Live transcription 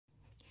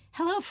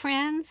Hello,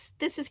 friends.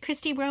 This is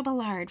Christi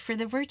Robillard for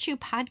the Virtue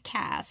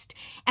Podcast,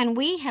 and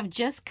we have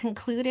just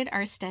concluded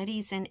our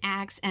studies in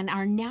Acts and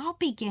are now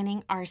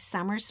beginning our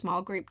summer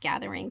small group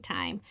gathering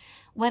time.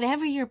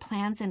 Whatever your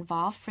plans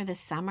involve for the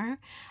summer,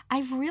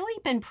 I've really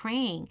been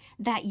praying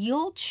that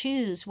you'll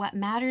choose what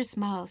matters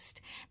most.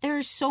 There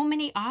are so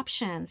many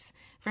options,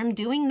 from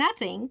doing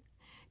nothing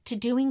to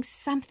doing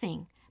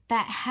something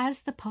that has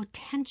the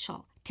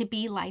potential to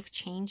be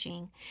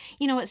life-changing.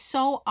 It's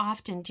so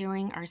often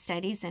during our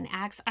studies in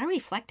Acts, I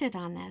reflected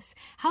on this,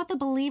 how the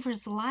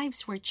believers'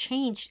 lives were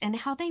changed and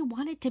how they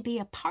wanted to be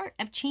a part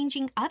of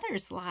changing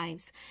others'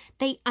 lives.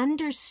 They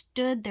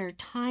understood their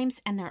times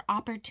and their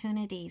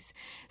opportunities,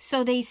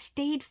 so they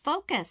stayed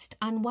focused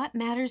on what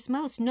matters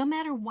most, no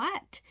matter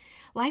what.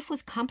 Life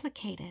was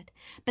complicated,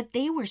 but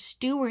they were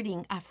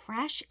stewarding a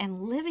fresh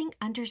and living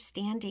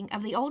understanding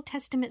of the Old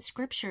Testament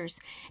scriptures.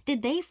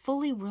 Did they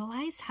fully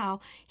realize how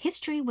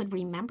history would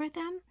remember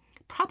them?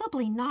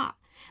 Probably not.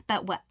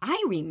 But what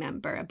I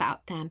remember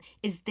about them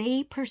is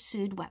they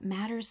pursued what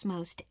matters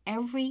most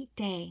every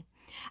day.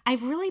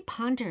 I've really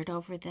pondered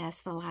over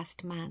this the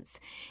last months,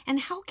 and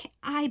how can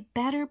I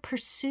better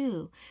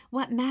pursue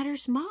what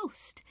matters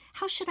most?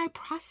 How should I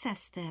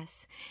process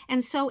this?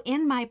 And so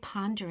in my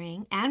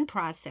pondering and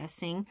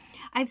processing,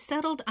 I've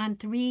settled on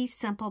 3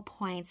 simple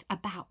points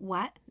about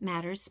what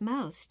matters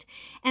most.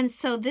 And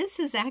so this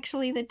is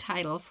actually the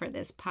title for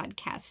this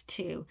podcast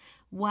too.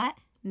 What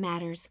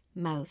matters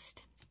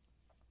most?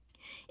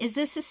 Is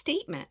this a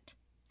statement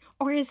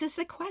or is this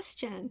a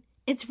question?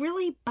 It's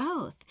really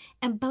both,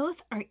 and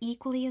both are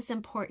equally as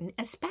important,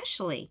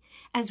 especially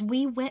as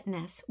we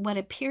witness what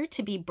appear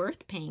to be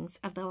birth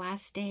pangs of the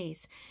last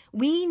days.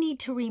 We need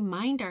to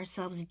remind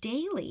ourselves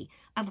daily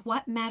of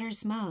what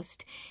matters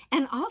most,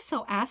 and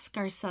also ask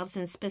ourselves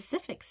in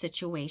specific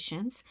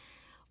situations,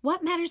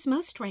 what matters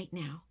most right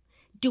now?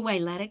 Do I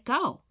let it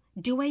go?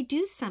 Do I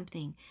do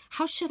something?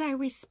 How should I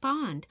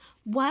respond?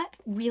 What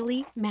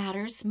really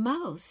matters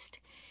most?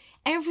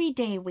 Every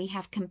day we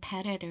have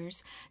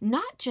competitors,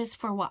 not just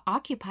for what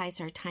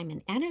occupies our time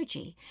and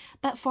energy,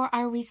 but for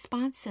our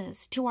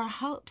responses to our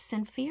hopes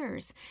and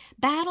fears.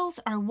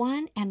 Battles are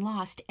won and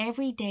lost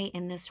every day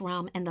in this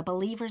realm in the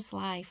believer's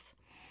life.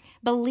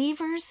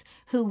 Believers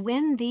who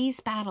win these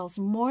battles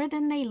more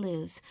than they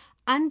lose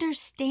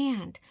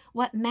understand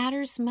what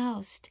matters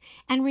most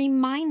and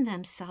remind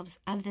themselves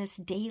of this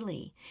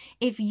daily.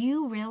 If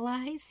you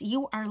realize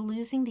you are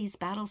losing these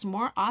battles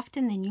more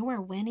often than you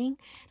are winning,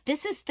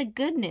 this is the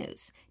good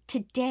news.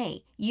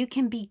 Today, you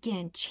can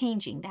begin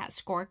changing that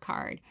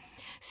scorecard.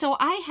 So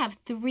I have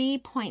 3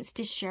 points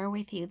to share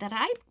with you that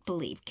I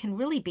believe can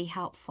really be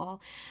helpful.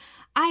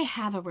 I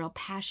have a real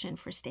passion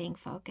for staying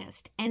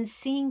focused and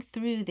seeing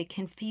through the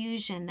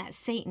confusion that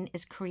Satan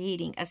is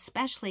creating,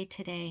 especially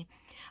today.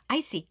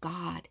 I see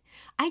God.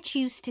 I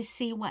choose to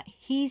see what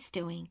He's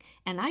doing,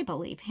 and I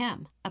believe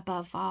Him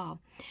above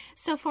all.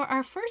 So for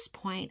our first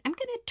point, I'm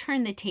going to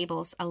turn the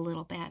tables a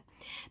little bit,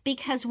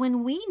 because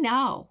when we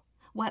know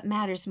what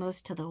matters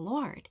most to the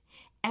Lord,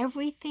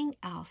 everything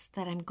else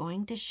that I'm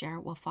going to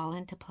share will fall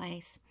into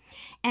place.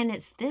 And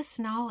it's this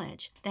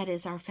knowledge that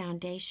is our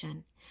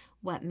foundation.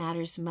 What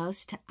matters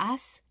most to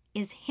us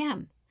is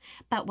Him,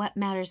 but what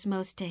matters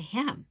most to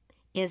Him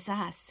is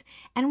us.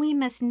 And we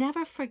must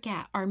never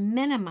forget or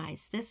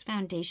minimize this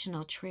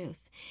foundational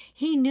truth.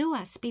 He knew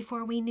us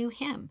before we knew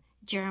Him.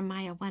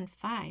 Jeremiah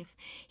 1:5.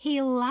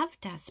 He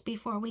loved us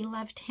before we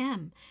loved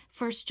Him.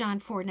 1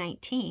 John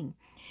 4:19.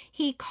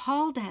 He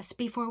called us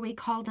before we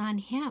called on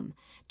Him.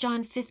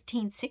 John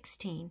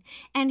 15:16.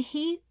 And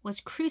He was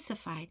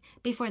crucified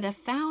before the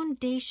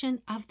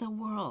foundation of the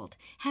world,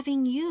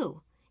 having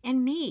you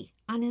and me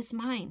on His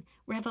mind.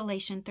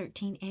 Revelation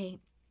 13:8.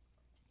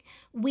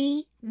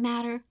 We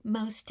matter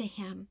most to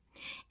Him.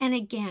 And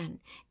again,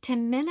 to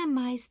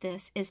minimize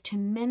this is to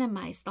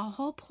minimize the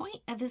whole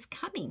point of His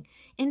coming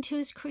into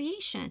His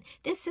creation.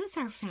 This is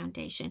our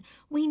foundation.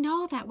 We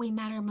know that we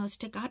matter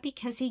most to God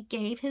because He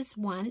gave His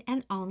one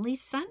and only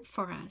Son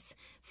for us,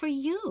 for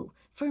you,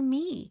 for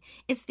me.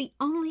 It's the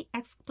only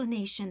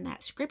explanation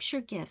that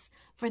Scripture gives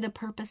for the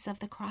purpose of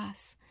the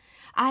cross.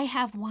 I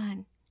have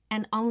one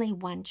and only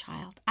one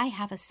child. I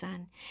have a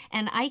son,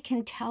 and I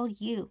can tell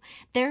you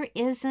there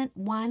isn't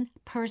one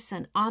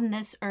person on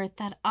this earth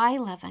that I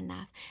love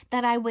enough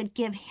that I would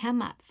give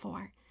him up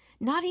for.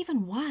 Not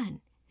even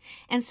one.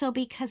 And so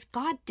because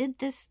God did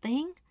this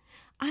thing,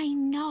 I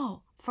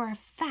know for a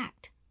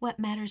fact what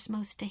matters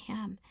most to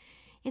Him.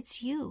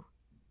 It's you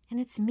and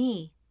it's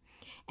me.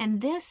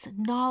 And this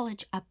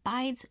knowledge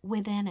abides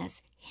within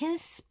us,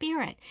 His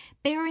Spirit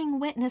bearing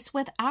witness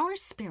with our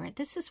spirit.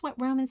 This is what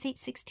Romans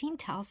 8:16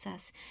 tells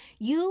us.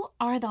 You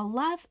are the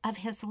love of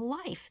His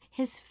life,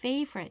 His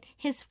favorite,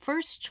 His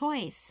first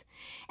choice.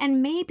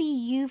 And maybe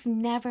you've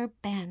never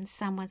been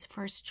someone's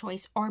first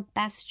choice or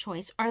best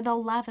choice or the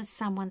love of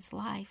someone's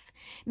life.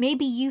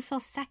 Maybe you feel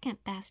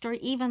second best or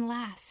even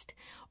last,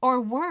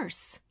 or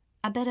worse,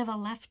 a bit of a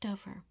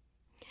leftover.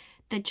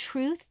 The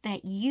truth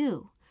that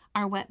you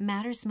are what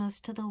matters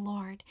most to the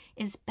Lord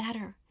is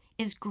better,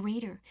 is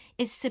greater,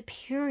 is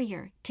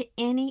superior to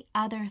any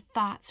other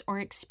thoughts or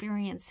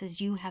experiences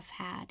you have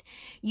had.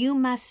 You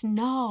must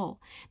know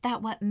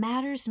that what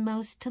matters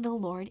most to the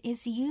Lord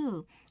is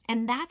you.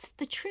 And that's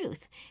the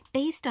truth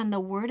based on the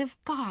Word of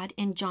God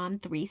in John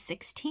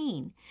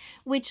 3:16,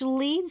 which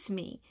leads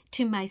me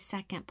to my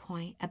second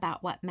point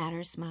about what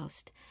matters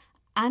most: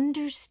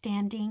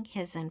 understanding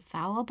His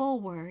infallible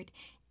Word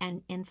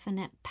and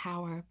infinite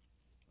power.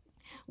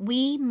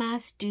 We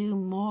must do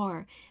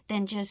more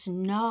than just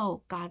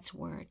know God's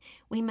Word.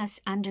 We must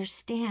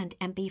understand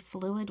and be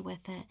fluid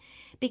with it,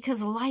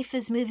 because life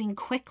is moving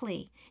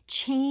quickly.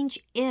 Change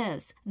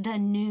is the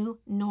new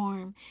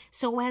norm.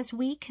 So as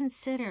we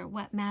consider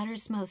what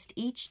matters most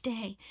each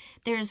day,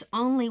 there's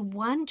only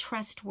one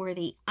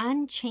trustworthy,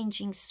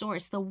 unchanging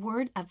source, the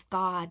Word of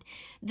God.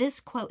 This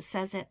quote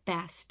says it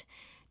best: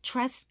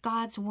 trust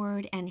God's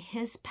Word and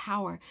His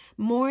power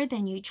more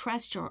than you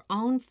trust your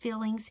own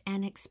feelings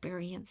and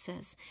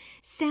experiences.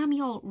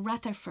 Samuel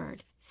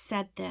Rutherford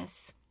said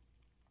this: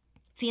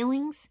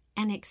 feelings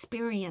and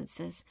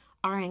experiences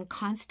are in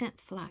constant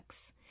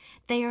flux.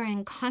 They are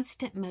in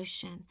constant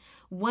motion.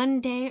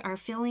 One day our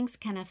feelings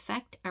can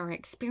affect our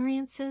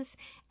experiences,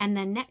 and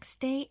the next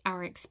day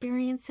our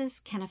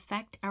experiences can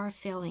affect our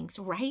feelings,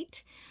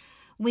 right?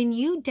 When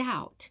you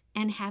doubt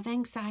and have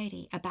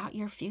anxiety about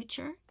your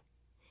future,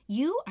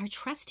 you are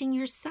trusting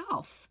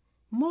yourself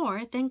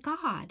more than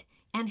God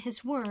and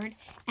His Word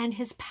and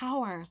His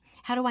power.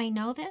 How do I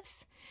know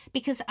this?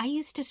 Because I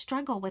used to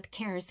struggle with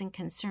cares and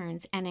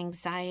concerns and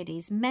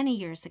anxieties many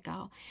years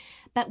ago.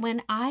 But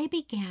when I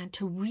began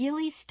to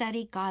really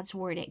study God's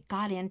Word, it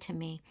got into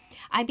me.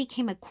 I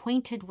became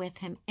acquainted with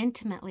Him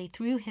intimately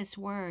through His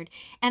Word,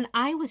 and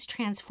I was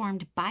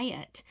transformed by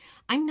it.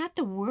 I'm not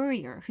the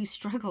worrier who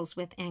struggles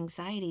with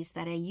anxieties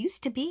that I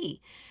used to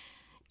be.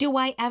 Do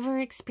I ever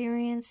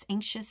experience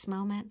anxious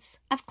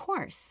moments? Of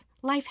course.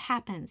 Life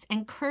happens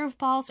and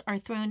curveballs are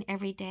thrown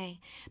every day,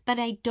 but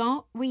I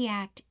don't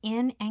react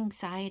in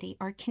anxiety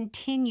or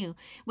continue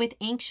with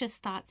anxious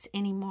thoughts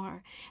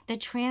anymore. The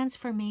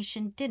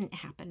transformation didn't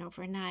happen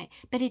overnight,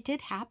 but it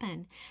did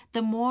happen.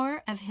 The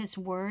more of His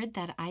Word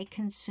that I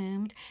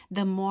consumed,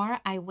 the more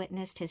I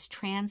witnessed His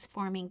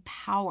transforming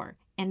power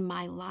in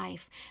my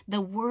life.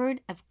 The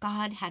Word of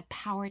God had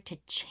power to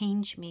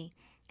change me,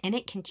 and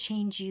it can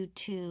change you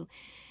too.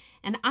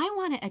 And I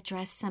want to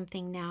address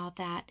something now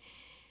that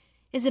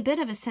is a bit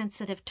of a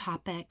sensitive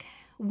topic.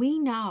 We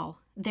know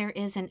there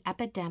is an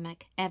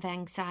epidemic of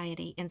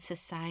anxiety in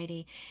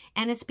society,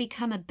 and it's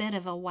become a bit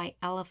of a white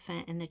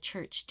elephant in the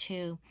church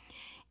too.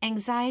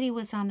 Anxiety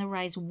was on the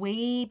rise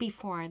way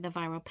before the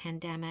viral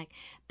pandemic,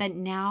 but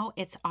now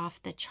it's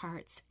off the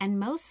charts, and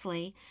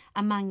mostly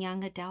among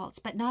young adults,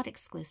 but not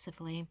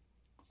exclusively.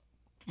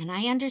 And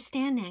I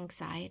understand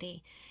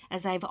anxiety,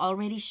 as I've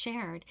already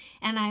shared,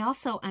 and I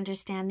also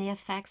understand the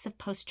effects of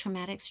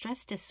post-traumatic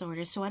stress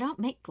disorder, so I don't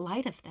make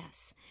light of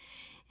this.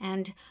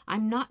 And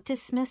I'm not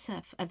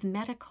dismissive of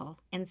medical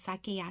and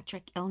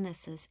psychiatric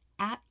illnesses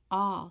at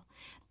all.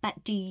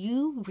 But do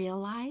you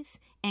realize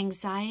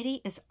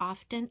anxiety is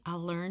often a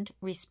learned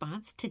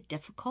response to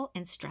difficult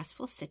and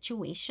stressful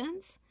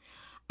situations?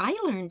 I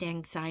learned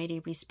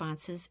anxiety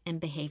responses and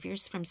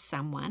behaviors from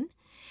someone,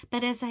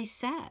 but as I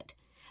said,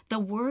 the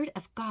Word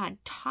of God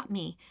taught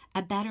me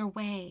a better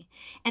way.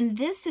 And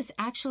this is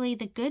actually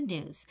the good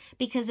news,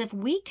 because if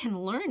we can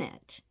learn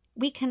it,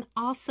 we can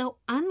also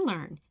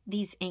unlearn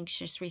these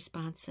anxious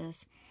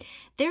responses.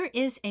 There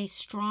is a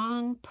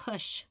strong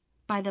push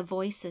by the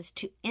voices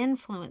to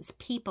influence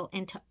people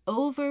into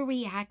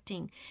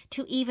overreacting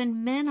to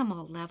even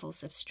minimal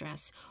levels of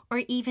stress,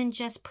 or even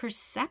just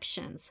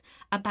perceptions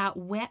about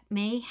what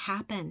may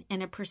happen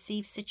in a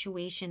perceived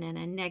situation in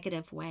a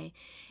negative way.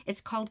 It's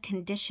called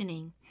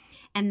conditioning.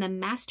 And the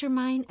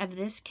mastermind of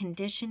this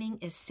conditioning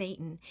is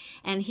Satan,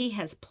 and he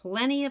has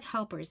plenty of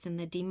helpers in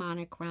the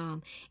demonic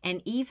realm,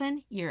 and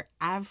even your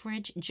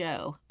average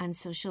Joe on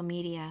social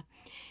media.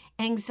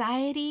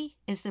 Anxiety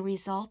is the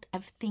result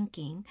of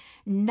thinking.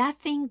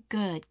 Nothing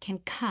good can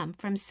come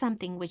from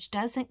something which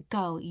doesn't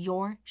go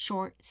your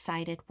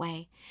short-sighted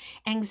way.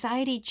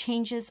 Anxiety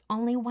changes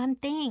only one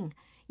thing: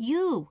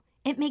 you.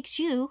 It makes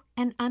you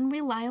an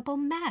unreliable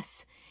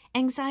mess.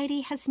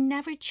 Anxiety has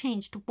never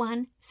changed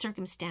one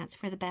circumstance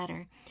for the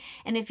better.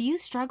 And if you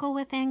struggle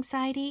with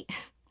anxiety,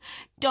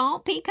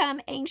 don't become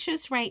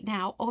anxious right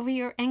now over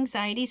your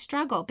anxiety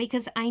struggle,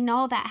 because I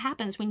know that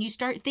happens when you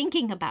start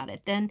thinking about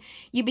it. Then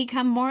you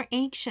become more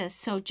anxious.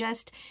 So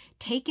just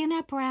take in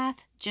a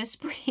breath, just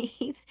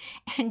breathe,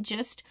 and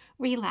just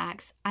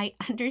relax. I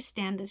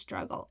understand the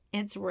struggle.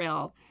 It's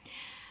real.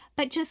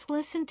 But just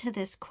listen to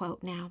this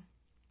quote now.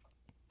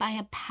 By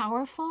a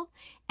powerful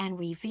and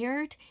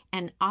revered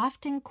and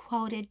often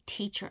quoted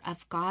teacher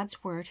of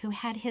God's Word who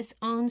had his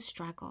own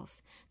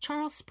struggles,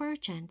 Charles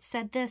Spurgeon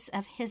said this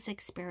of his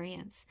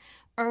experience: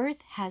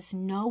 "Earth has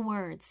no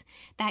words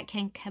that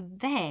can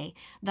convey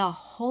the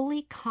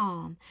holy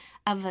calm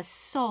of a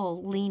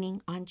soul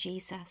leaning on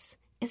Jesus."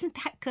 Isn't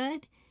that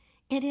good?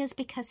 It is,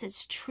 because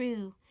it's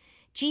true.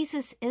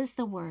 Jesus is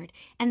the Word,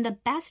 and the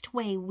best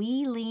way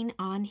we lean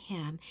on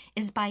Him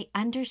is by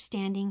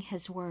understanding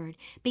His Word,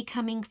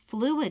 becoming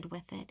fluid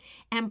with it,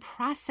 and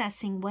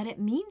processing what it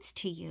means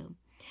to you.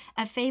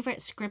 A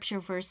favorite scripture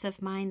verse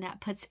of mine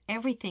that puts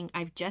everything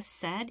I've just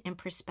said in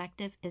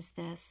perspective is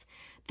this: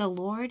 the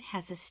Lord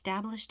has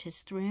established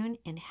His throne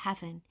in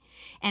heaven,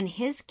 and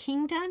His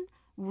kingdom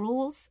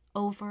rules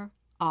over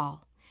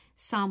all.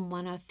 Psalm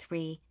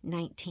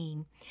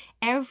 103:19.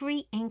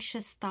 Every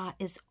anxious thought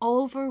is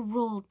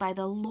overruled by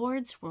the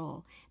Lord's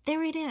rule.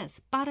 There it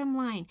is, bottom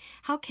line.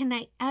 How can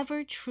I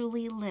ever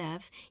truly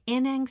live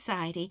in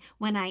anxiety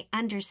when I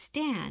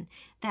understand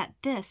that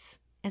this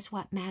is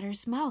what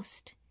matters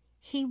most?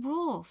 He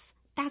rules.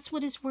 That's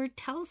what His Word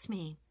tells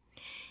me.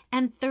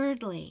 And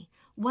thirdly,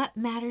 what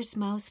matters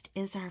most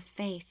is our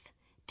faith.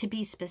 To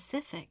be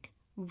specific,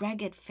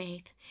 rugged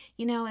faith.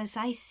 As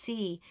I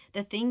see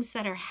the things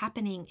that are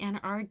happening in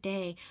our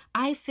day,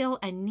 I feel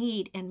a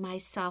need in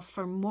myself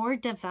for more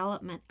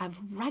development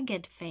of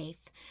rugged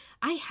faith.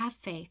 I have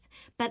faith,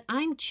 but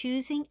I'm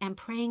choosing and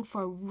praying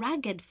for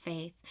rugged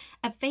faith,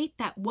 a faith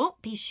that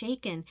won't be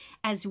shaken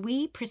as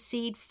we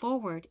proceed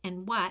forward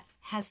in what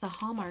has the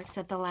hallmarks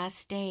of the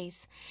last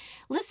days.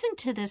 Listen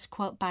to this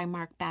quote by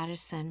Mark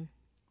Batterson.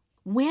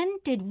 When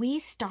did we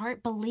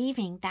start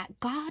believing that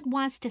God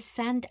wants to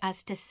send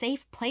us to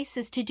safe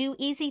places to do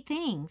easy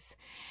things?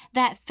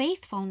 That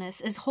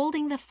faithfulness is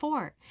holding the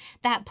fort,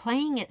 that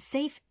playing it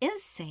safe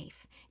is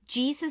safe.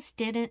 Jesus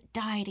didn't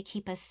die to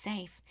keep us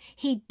safe.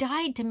 He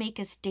died to make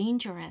us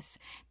dangerous.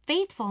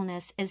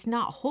 Faithfulness is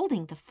not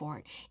holding the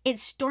fort.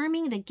 It's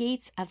storming the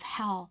gates of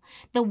hell.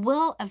 The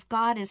will of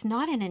God is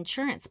not an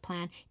insurance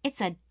plan.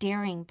 It's a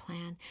daring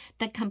plan.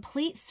 The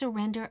complete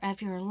surrender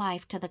of your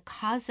life to the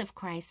cause of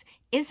Christ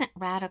isn't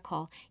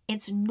radical.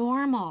 It's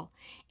normal.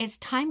 It's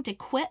time to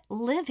quit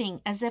living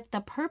as if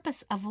the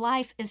purpose of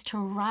life is to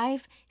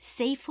arrive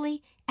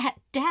safely at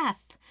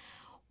death.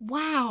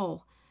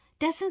 Wow!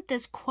 Doesn't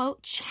this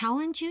quote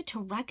challenge you to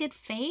rugged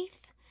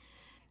faith?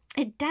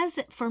 It does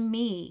it for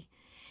me.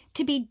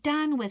 To be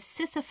done with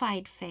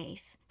sissified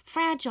faith,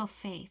 fragile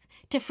faith,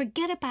 to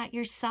forget about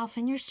yourself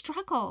and your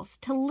struggles,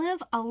 to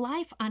live a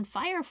life on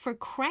fire for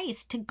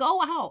Christ, to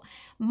go out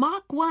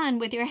Mach 1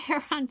 with your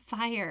hair on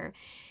fire.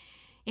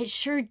 It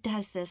sure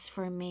does this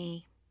for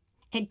me.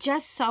 It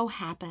just so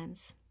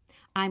happens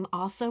I'm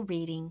also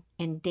reading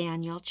in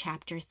Daniel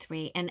chapter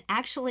 3. And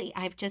actually,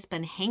 I've just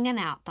been hanging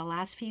out the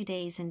last few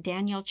days in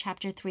Daniel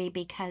chapter 3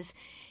 because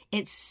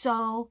it's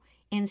so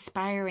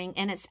inspiring.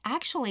 And it's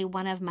actually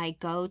one of my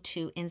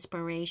go-to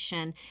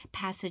inspiration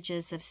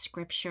passages of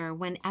scripture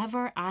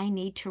whenever I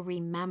need to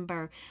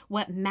remember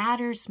what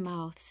matters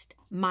most,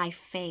 my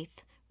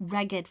faith,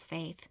 rugged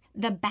faith.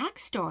 The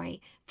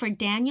backstory for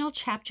Daniel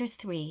chapter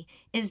 3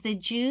 is the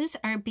Jews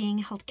are being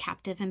held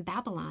captive in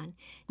Babylon.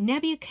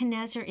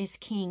 Nebuchadnezzar is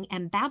king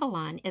and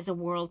Babylon is a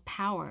world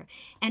power.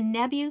 And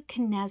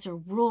Nebuchadnezzar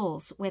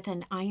rules with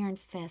an iron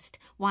fist,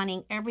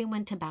 wanting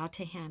everyone to bow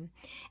to him.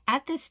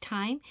 At this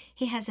time,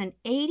 he has an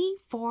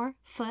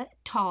 84-foot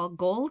tall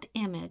gold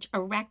image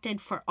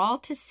erected for all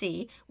to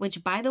see,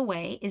 which, by the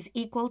way, is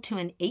equal to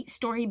an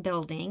 8-story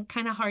building,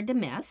 kind of hard to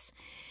miss.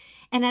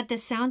 And at the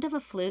sound of a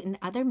flute and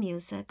other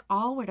music,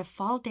 all were to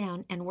fall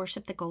down and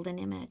worship the golden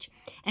image.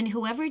 And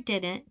whoever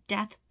didn't,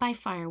 death by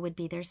fire would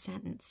be their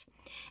sentence.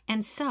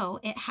 And so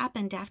it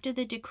happened after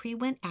the decree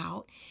went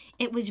out,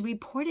 it was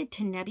reported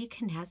to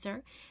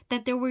Nebuchadnezzar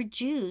that there were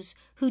Jews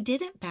who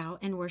didn't bow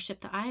and worship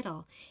the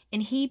idol.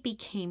 And he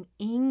became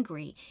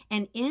angry,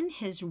 and in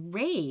his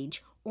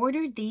rage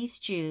ordered these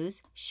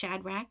Jews,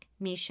 Shadrach,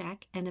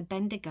 Meshach, and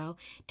Abednego,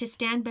 to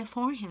stand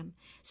before him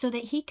so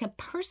that he could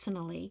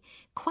personally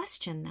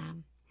question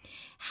them.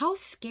 How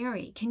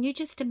scary, can you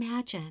just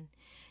imagine,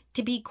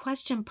 to be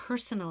questioned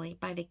personally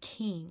by the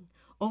king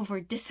over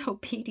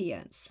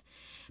disobedience?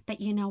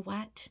 But you know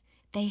what?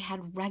 They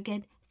had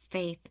rugged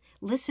faith.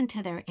 Listen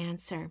to their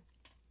answer.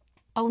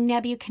 O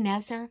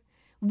Nebuchadnezzar,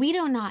 we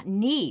do not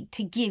need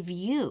to give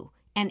you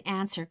an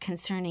answer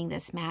concerning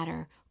this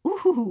matter.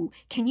 Ooh,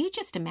 can you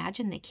just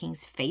imagine the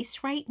king's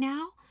face right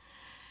now?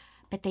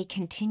 But they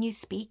continue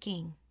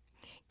speaking.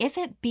 If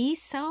it be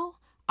so,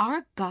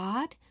 our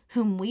God,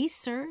 whom we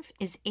serve,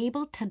 is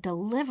able to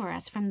deliver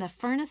us from the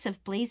furnace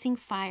of blazing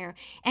fire,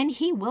 and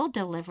he will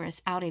deliver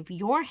us out of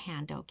your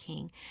hand, O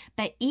king.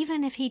 But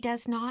even if he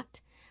does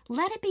not,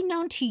 let it be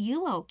known to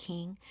you, O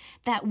king,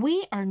 that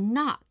we are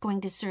not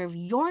going to serve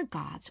your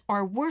gods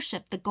or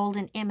worship the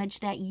golden image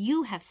that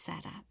you have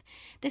set up.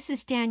 This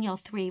is Daniel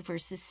 3,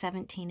 verses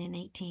 17 and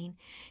 18.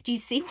 Do you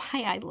see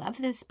why I love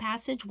this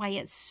passage, why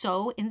it's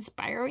so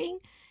inspiring?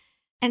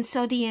 And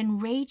so the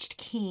enraged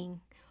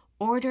king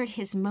ordered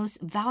his most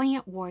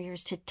valiant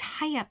warriors to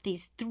tie up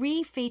these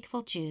 3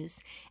 faithful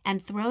Jews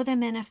and throw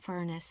them in a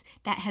furnace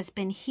that has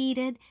been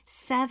heated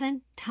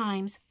 7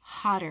 times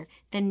hotter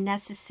than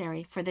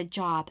necessary for the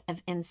job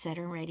of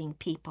incinerating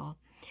people.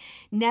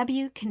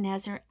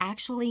 Nebuchadnezzar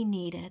actually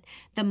needed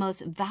the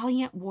most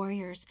valiant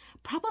warriors,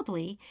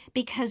 probably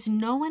because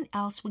no one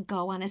else would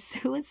go on a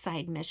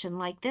suicide mission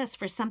like this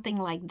for something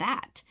like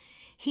that.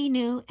 He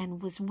knew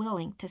and was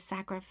willing to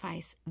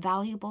sacrifice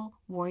valuable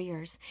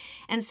warriors.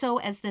 And so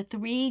as the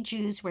 3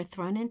 Jews were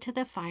thrown into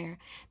the fire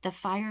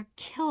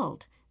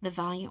killed the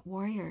valiant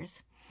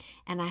warriors.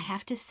 And I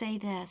have to say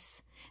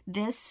this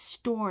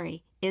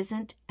story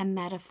isn't a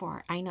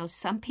metaphor. I know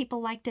some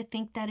people like to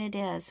think that it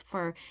is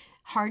for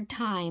hard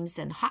times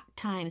and hot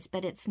times,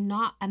 but it's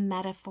not a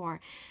metaphor.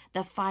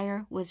 The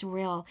fire was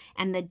real,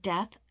 and the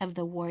death of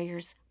the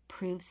warriors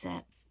proves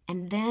it.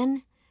 And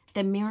then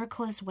the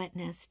miracle is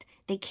witnessed.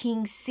 The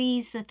king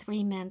sees the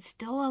 3 men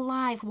still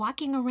alive,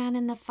 walking around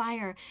in the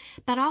fire,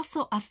 but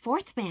also a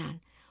 4th man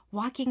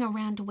walking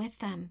around with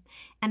them.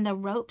 And the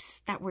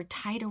ropes that were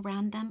tied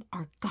around them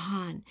are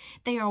gone.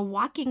 They are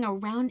walking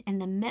around in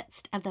the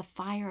midst of the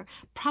fire,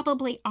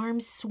 probably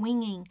arms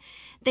swinging.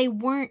 They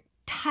weren't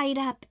tied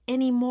up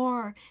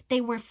anymore.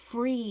 They were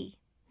free.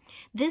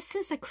 This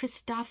is a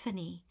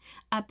Christophany,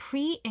 a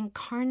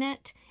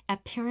pre-incarnate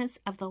appearance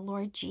of the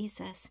Lord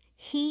Jesus.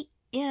 He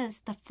is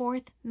the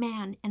 4th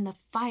man in the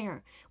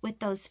fire with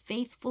those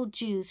faithful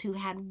Jews who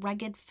had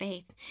rugged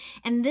faith.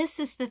 And this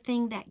is the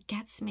thing that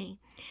gets me.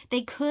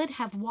 They could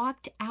have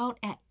walked out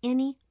at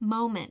any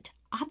moment.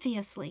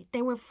 Obviously,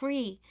 they were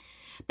free.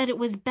 But it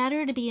was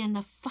better to be in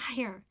the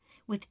fire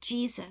with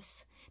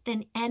Jesus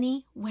than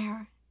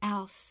anywhere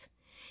else.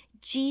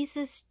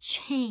 Jesus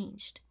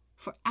changed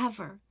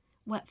forever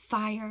what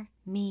fire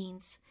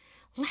means.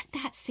 Let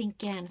that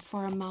sink in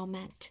for a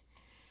moment.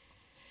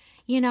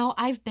 You know,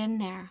 I've been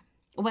there.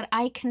 What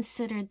I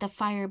considered the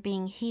fire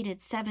being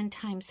heated 7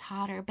 times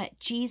hotter, but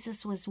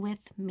Jesus was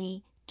with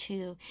me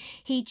too.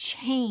 He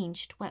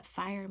changed what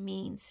fire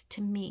means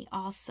to me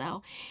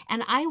also.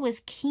 And I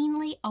was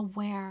keenly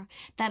aware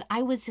that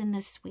I was in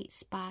the sweet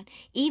spot.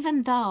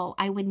 Even though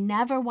I would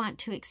never want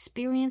to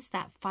experience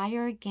that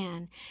fire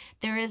again,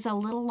 there is a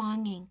little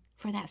longing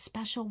for that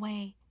special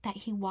way that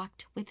he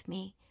walked with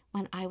me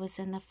when I was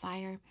in the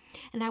fire.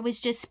 And I was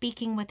just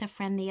speaking with a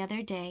friend the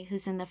other day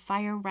who's in the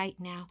fire right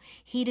now,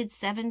 heated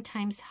 7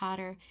 times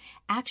hotter.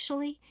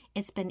 Actually,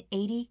 it's been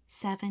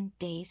 87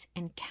 days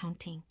and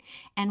counting.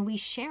 And we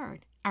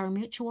shared our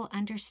mutual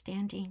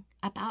understanding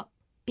about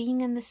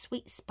being in the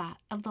sweet spot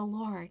of the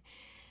Lord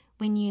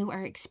when you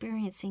are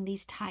experiencing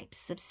these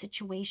types of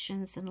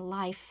situations in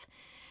life,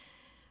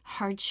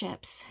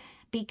 hardships,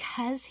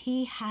 because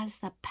he has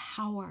the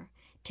power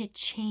to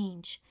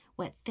change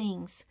what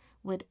things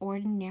would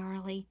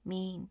ordinarily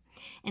mean.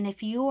 And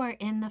if you are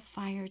in the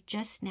fire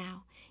just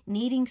now,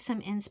 needing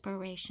some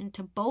inspiration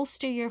to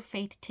bolster your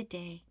faith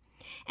today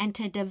and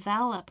to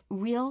develop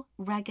real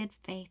rugged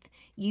faith,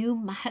 you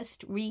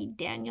must read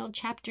Daniel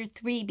chapter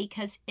 3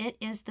 because it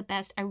is the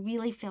best. I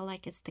really feel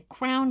like it's the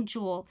crown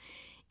jewel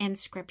in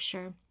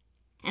Scripture.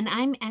 And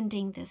I'm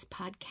ending this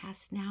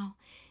podcast now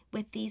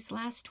with these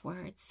last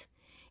words.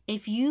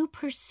 If you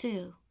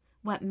pursue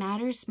what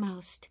matters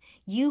most,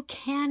 you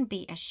can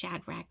be a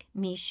Shadrach,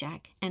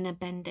 Meshach, and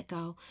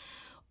Abednego,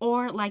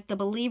 or like the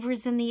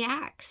believers in the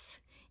Acts.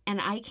 And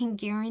I can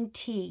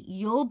guarantee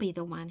you'll be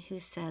the one who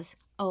says,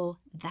 oh,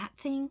 that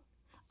thing,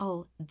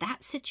 oh,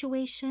 that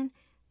situation,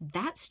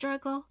 that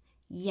struggle,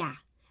 yeah,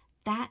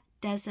 that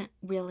doesn't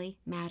really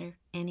matter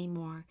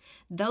anymore.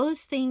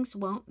 Those things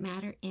won't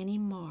matter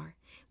anymore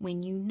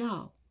when you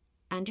know,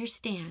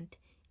 understand,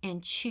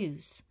 and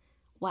choose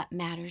what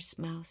matters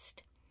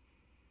most.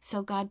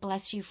 So God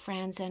bless you,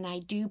 friends, and I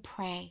do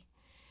pray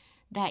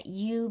that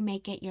you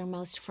make it your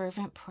most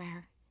fervent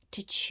prayer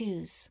to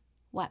choose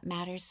what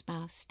matters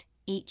most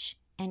each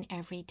and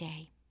every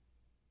day.